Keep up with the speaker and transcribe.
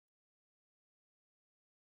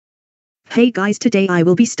Hey guys, today I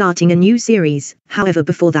will be starting a new series. However,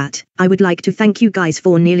 before that, I would like to thank you guys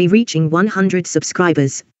for nearly reaching 100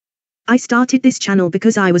 subscribers. I started this channel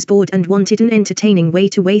because I was bored and wanted an entertaining way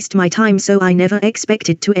to waste my time, so I never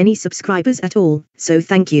expected to any subscribers at all, so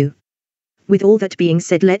thank you. With all that being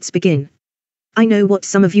said, let's begin. I know what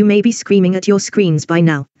some of you may be screaming at your screens by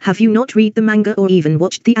now. Have you not read the manga or even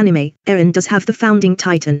watched the anime? Eren does have the founding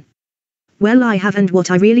titan. Well, I have, and what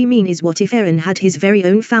I really mean is, what if Eren had his very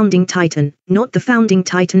own founding titan, not the founding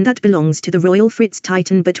titan that belongs to the royal Fritz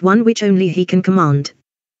titan, but one which only he can command.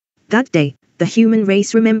 That day, the human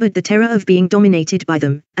race remembered the terror of being dominated by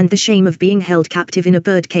them, and the shame of being held captive in a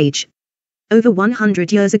bird cage. Over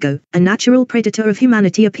 100 years ago, a natural predator of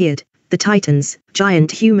humanity appeared, the Titans,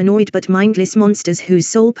 giant humanoid but mindless monsters whose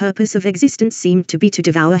sole purpose of existence seemed to be to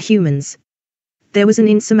devour humans. There was an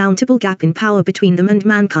insurmountable gap in power between them and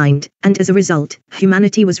mankind, and as a result,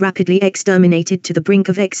 humanity was rapidly exterminated to the brink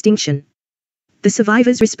of extinction. The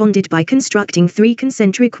survivors responded by constructing 3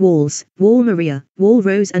 concentric walls, Wall Maria, Wall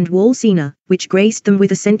Rose and Wall Cena, which graced them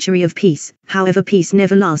with a century of peace. However, peace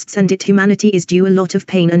never lasts, and humanity is due a lot of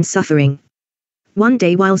pain and suffering. One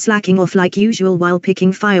day, while slacking off like usual while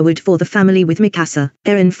picking firewood for the family with Mikasa,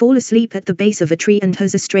 Eren fall asleep at the base of a tree and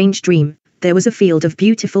has a strange dream. There was a field of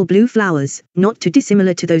beautiful blue flowers, not too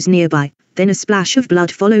dissimilar to those nearby, then a splash of blood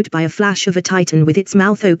followed by a flash of a titan with its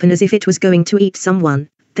mouth open as if it was going to eat someone,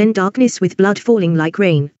 then darkness with blood falling like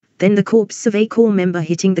rain, then the corpse of a core member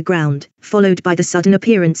hitting the ground, followed by the sudden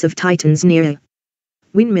appearance of titans near a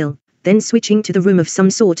windmill, then switching to the room of some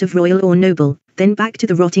sort of royal or noble, then back to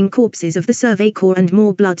the rotting corpses of the survey corps and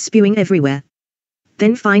more blood spewing everywhere.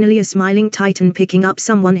 Then finally a smiling titan picking up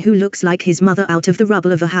someone who looks like his mother out of the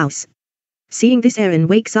rubble of a house. Seeing this, Eren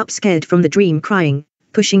wakes up scared from the dream, crying,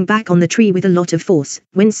 pushing back on the tree with a lot of force,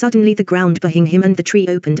 when suddenly the ground behind him and the tree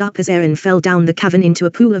opened up as Eren fell down the cavern into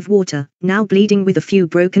a pool of water, now bleeding with a few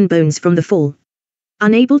broken bones from the fall.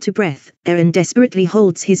 Unable to breathe, Eren desperately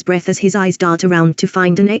holds his breath as his eyes dart around to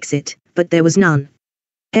find an exit, but there was none.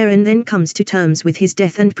 Eren then comes to terms with his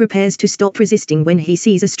death and prepares to stop resisting when he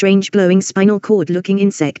sees a strange glowing spinal cord-looking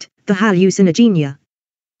insect, the hallucinogenia.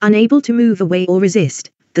 Unable to move away or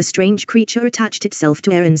resist, the strange creature attached itself to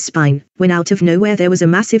Eren's spine, when out of nowhere there was a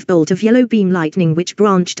massive bolt of yellow beam lightning which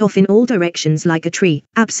branched off in all directions like a tree,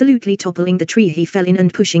 absolutely toppling the tree he fell in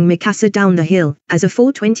and pushing Mikasa down the hill, as a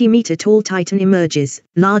 420-meter tall titan emerges,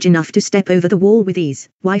 large enough to step over the wall with ease.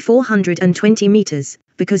 Why 420 meters?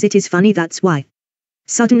 Because it is funny, that's why.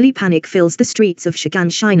 Suddenly panic fills the streets of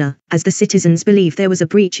Shiganshina, as the citizens believe there was a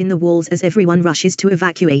breach in the walls as everyone rushes to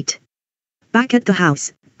evacuate. Back at the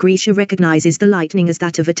house, Grisha recognizes the lightning as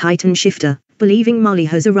that of a titan shifter, believing Molly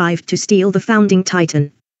has arrived to steal the founding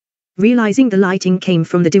titan. Realizing the lighting came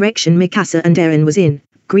from the direction Mikasa and Eren was in,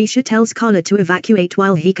 Grisha tells Kala to evacuate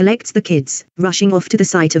while he collects the kids, rushing off to the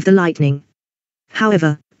site of the lightning.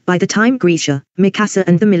 However, by the time Grisha, Mikasa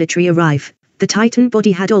and the military arrive, the titan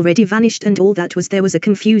body had already vanished, and all that was there was a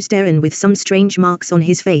confused Eren with some strange marks on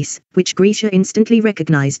his face, which Grisha instantly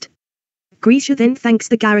recognized. Grisha then thanks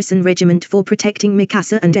the garrison regiment for protecting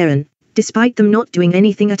Mikasa and Eren, despite them not doing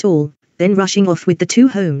anything at all, then rushing off with the 2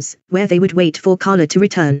 homes, where they would wait for Kala to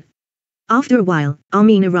return. After a while,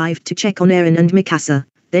 Armin arrived to check on Eren and Mikasa,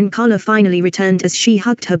 then Kala finally returned as she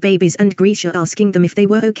hugged her babies and Grisha asking them if they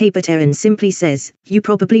were okay, but Eren simply says, "You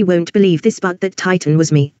probably won't believe this, but that titan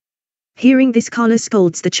was me." Hearing this, Kala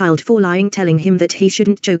scolds the child for lying, telling him that he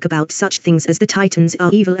shouldn't joke about such things as the titans are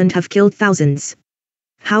evil and have killed thousands.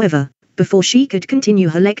 However, before she could continue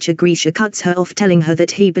her lecture, Grisha cuts her off, telling her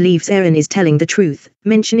that he believes Eren is telling the truth,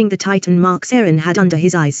 mentioning the titan marks Eren had under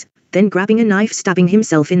his eyes, then grabbing a knife stabbing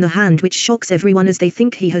himself in the hand, which shocks everyone as they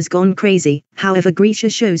think he has gone crazy. However, Grisha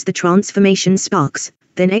shows the transformation sparks,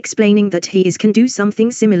 then explaining that he can do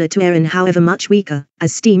something similar to Eren, however much weaker,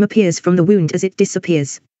 as steam appears from the wound as it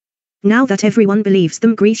disappears. Now that everyone believes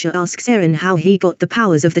them, Grisha asks Eren how he got the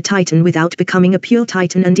powers of the titan without becoming a pure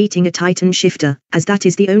titan and eating a titan shifter, as that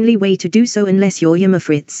is the only way to do so unless you're Ymir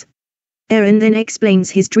Fritz. Eren then explains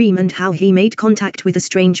his dream and how he made contact with a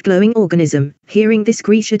strange glowing organism. Hearing this,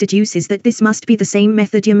 Grisha deduces that this must be the same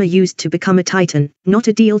method Ymir used to become a titan, not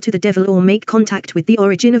a deal to the devil or make contact with the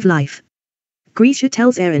origin of life. Grisha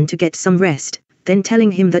tells Eren to get some rest, then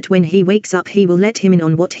telling him that when he wakes up he will let him in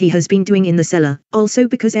on what he has been doing in the cellar. Also,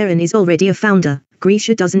 because Eren is already a founder,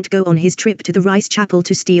 Grisha doesn't go on his trip to the rice chapel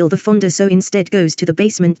to steal the founder, so instead goes to the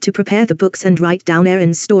basement to prepare the books and write down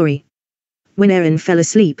Eren's story. When Eren fell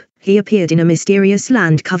asleep, he appeared in a mysterious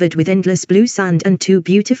land covered with endless blue sand and 2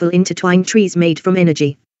 beautiful intertwined trees made from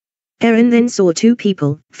energy. Eren then saw 2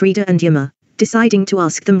 people, Frida and Ymir, deciding to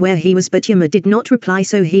ask them where he was, but Ymir did not reply,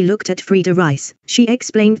 so he looked at Frida Rice. She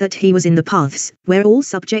explained that he was in the paths, where all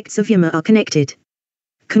subjects of Ymir are connected.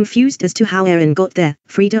 Confused as to how Eren got there,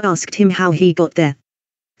 Frida asked him how he got there.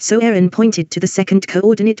 So Eren pointed to the second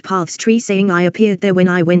coordinate paths tree, saying, I appeared there when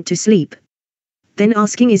I went to sleep. Then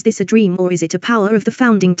asking, is this a dream or is it a power of the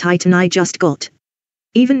founding titan I just got?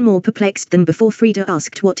 Even more perplexed than before, Frida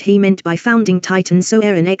asked what he meant by founding titan, so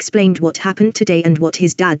Eren explained what happened today and what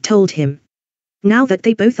his dad told him. Now that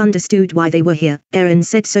they both understood why they were here, Eren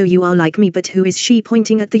said, so you are like me, but who is she,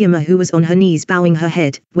 pointing at the Ymir who was on her knees bowing her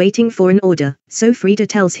head, waiting for an order. So Frida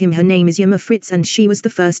tells him her name is Ymir Fritz and she was the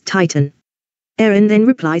first titan. Eren then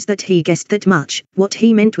replies that he guessed that much. What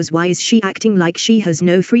he meant was, why is she acting like she has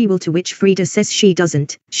no free will, to which Frida says she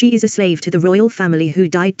doesn't. She is a slave to the royal family who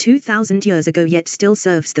died 2,000 years ago yet still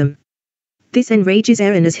serves them. This enrages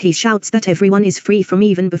Eren as he shouts that everyone is free from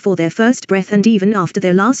even before their first breath and even after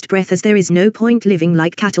their last breath, as there is no point living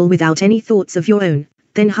like cattle without any thoughts of your own.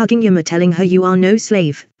 Then hugging Ymir, telling her, you are no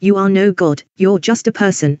slave, you are no god, you're just a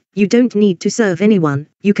person, you don't need to serve anyone,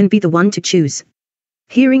 you can be the one to choose.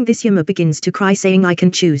 Hearing this, Ymir begins to cry, saying, I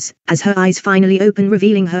can choose, as her eyes finally open,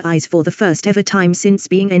 revealing her eyes for the first ever time since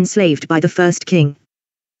being enslaved by the first king.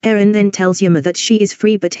 Eren then tells Ymir that she is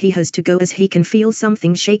free, but he has to go as he can feel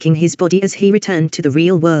something shaking his body as he returned to the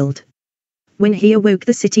real world. When he awoke,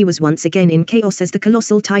 the city was once again in chaos as the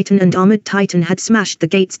colossal titan and armored titan had smashed the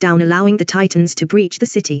gates down, allowing the titans to breach the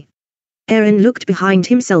city. Eren looked behind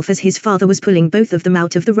himself as his father was pulling both of them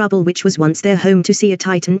out of the rubble which was once their home, to see a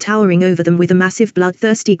titan towering over them with a massive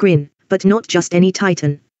bloodthirsty grin, but not just any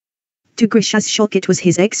titan. To Grisha's shock, it was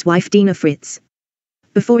his ex-wife Dina Fritz.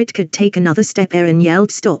 Before it could take another step, Eren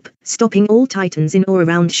yelled stop, stopping all titans in or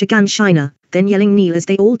around Shiganshina, then yelling kneel as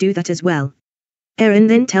they all do that as well. Eren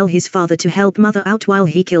then tell his father to help mother out while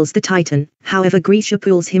he kills the titan. However, Grisha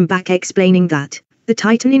pulls him back, explaining that the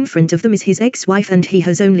titan in front of them is his ex-wife and he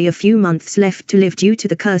has only a few months left to live due to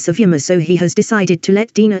the curse of Ymir, so he has decided to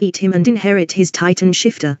let Dina eat him and inherit his titan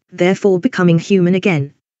shifter, therefore becoming human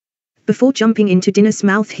again. Before jumping into Dina's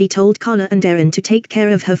mouth, he told Carla and Eren to take care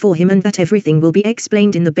of her for him and that everything will be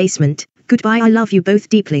explained in the basement. Goodbye, I love you both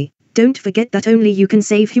deeply. Don't forget that only you can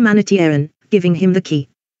save humanity, Eren, giving him the key.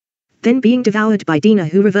 Then being devoured by Dina,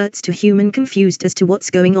 who reverts to human, confused as to what's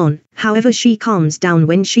going on. However, she calms down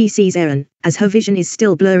when she sees Eren, as her vision is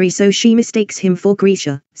still blurry, so she mistakes him for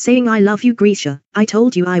Grisha, saying, I love you, Grisha, I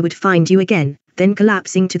told you I would find you again, then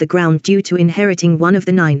collapsing to the ground due to inheriting one of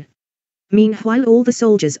the 9. Meanwhile, all the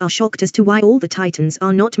soldiers are shocked as to why all the titans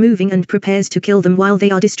are not moving and prepares to kill them while they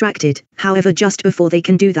are distracted. However, just before they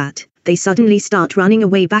can do that, they suddenly start running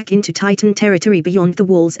away back into titan territory beyond the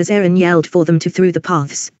walls as Eren yelled for them to through the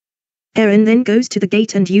paths. Eren then goes to the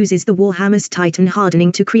gate and uses the Warhammer's Titan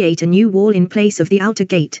hardening to create a new wall in place of the outer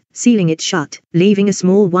gate, sealing it shut, leaving a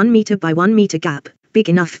small 1 meter by 1 meter gap, big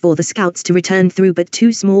enough for the scouts to return through but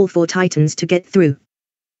too small for titans to get through.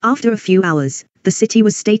 After a few hours, the city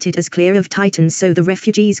was stated as clear of titans, so the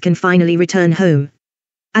refugees can finally return home.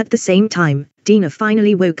 At the same time, Dina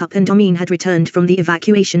finally woke up and Amin had returned from the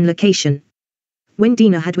evacuation location. When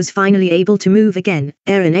Dina was finally able to move again,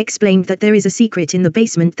 Eren explained that there is a secret in the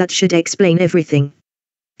basement that should explain everything.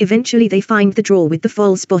 Eventually they find the drawer with the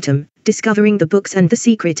false bottom, discovering the books and the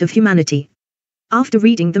secret of humanity. After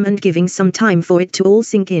reading them and giving some time for it to all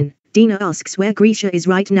sink in, Dina asks where Grisha is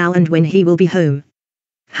right now and when he will be home.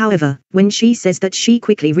 However, when she says that, she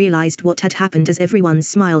quickly realized what had happened as everyone's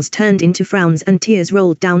smiles turned into frowns and tears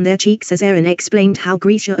rolled down their cheeks as Eren explained how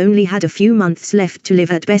Grisha only had a few months left to live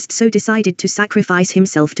at best, so decided to sacrifice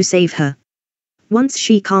himself to save her. Once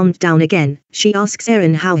she calmed down again, she asks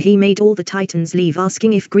Eren how he made all the titans leave,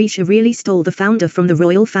 asking if Grisha really stole the founder from the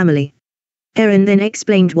royal family. Eren then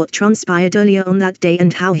explained what transpired earlier on that day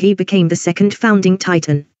and how he became the second founding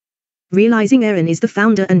titan. Realizing Eren is the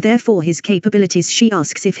founder and therefore his capabilities, she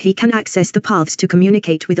asks if he can access the paths to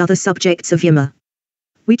communicate with other subjects of Ymir,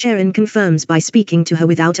 which Eren confirms by speaking to her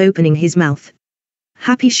without opening his mouth.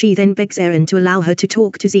 Happy, she then begs Eren to allow her to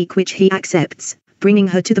talk to Zeke, which he accepts, bringing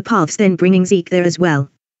her to the paths, then bringing Zeke there as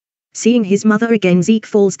well. Seeing his mother again, Zeke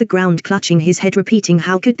falls the ground clutching his head, repeating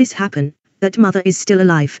how could this happen, that mother is still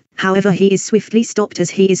alive. However, he is swiftly stopped as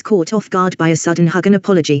he is caught off guard by a sudden hug and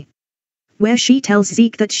apology, where she tells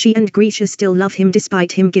Zeke that she and Grisha still love him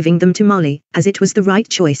despite him giving them to Molly, as it was the right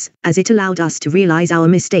choice, as it allowed us to realize our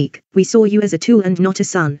mistake. We saw you as a tool and not a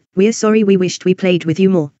son. We're sorry, we wished we played with you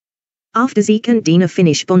more. After Zeke and Dina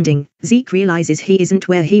finish bonding, Zeke realizes he isn't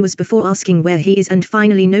where he was before, asking where he is and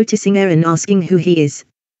finally noticing Eren asking who he is.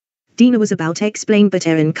 Dina was about to explain, but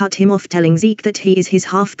Eren cut him off, telling Zeke that he is his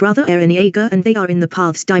half-brother Eren Yeager and they are in the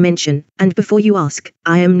Paths dimension, and before you ask,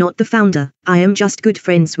 I am not the founder, I am just good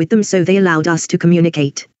friends with them, so they allowed us to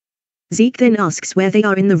communicate. Zeke then asks where they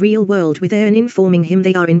are in the real world, with Eren informing him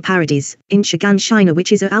they are in Paradise, in Shiganshina,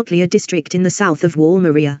 which is a outlier district in the south of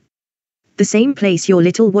Walmaria. The same place your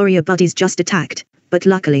little warrior buddies just attacked, but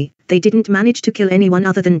luckily, they didn't manage to kill anyone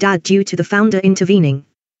other than Dad due to the founder intervening.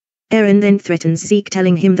 Eren then threatens Zeke,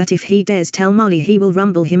 telling him that if he dares tell Marley he will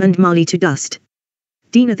rumble him and Marley to dust.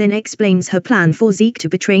 Dina then explains her plan for Zeke to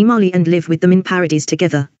betray Marley and live with them in Paradise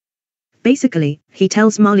together. Basically, he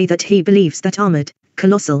tells Marley that he believes that armored,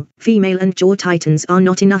 colossal, female and jaw titans are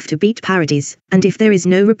not enough to beat Paradise, and if there is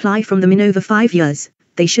no reply from them in over 5 years,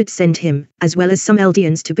 they should send him, as well as some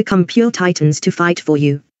Eldians, to become pure titans to fight for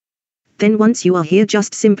you. Then once you are here,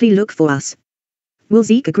 just simply look for us. Will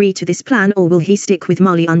Zeke agree to this plan, or will he stick with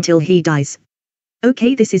Marley until he dies?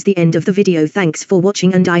 Okay, this is the end of the video. Thanks for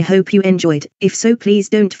watching and I hope you enjoyed. If so, please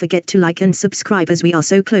don't forget to like and subscribe as we are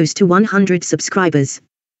so close to 100 subscribers.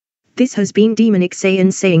 This has been Demonic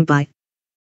Saiyan saying bye.